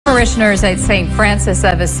Parishioners at St. Francis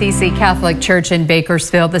of Assisi Catholic Church in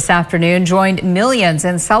Bakersfield this afternoon joined millions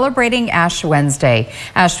in celebrating Ash Wednesday.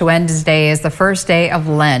 Ash Wednesday is the first day of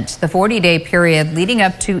Lent, the 40-day period leading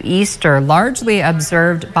up to Easter, largely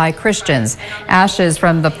observed by Christians. Ashes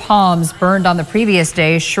from the palms burned on the previous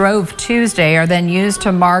day, Shrove Tuesday, are then used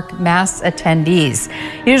to mark Mass attendees.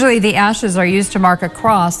 Usually the ashes are used to mark a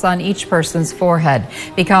cross on each person's forehead.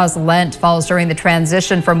 Because Lent falls during the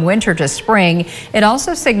transition from winter to spring, it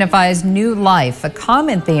also signifies new life, a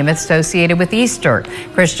common theme associated with Easter.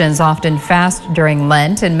 Christians often fast during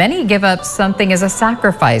Lent, and many give up something as a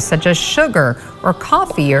sacrifice, such as sugar or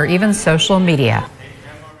coffee or even social media. I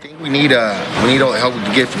think we need all the help we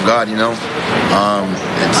can get from God, It's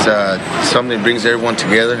something that brings everyone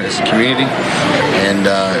together as a community, and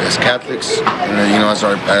as Catholics, as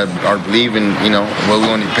our belief in, what we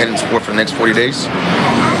want independence for the next 40 days.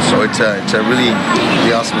 So it's a really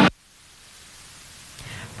awesome.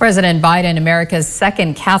 President Biden, America's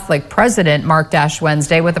second Catholic president, marked Ash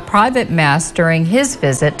Wednesday with a private mass during his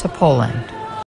visit to Poland.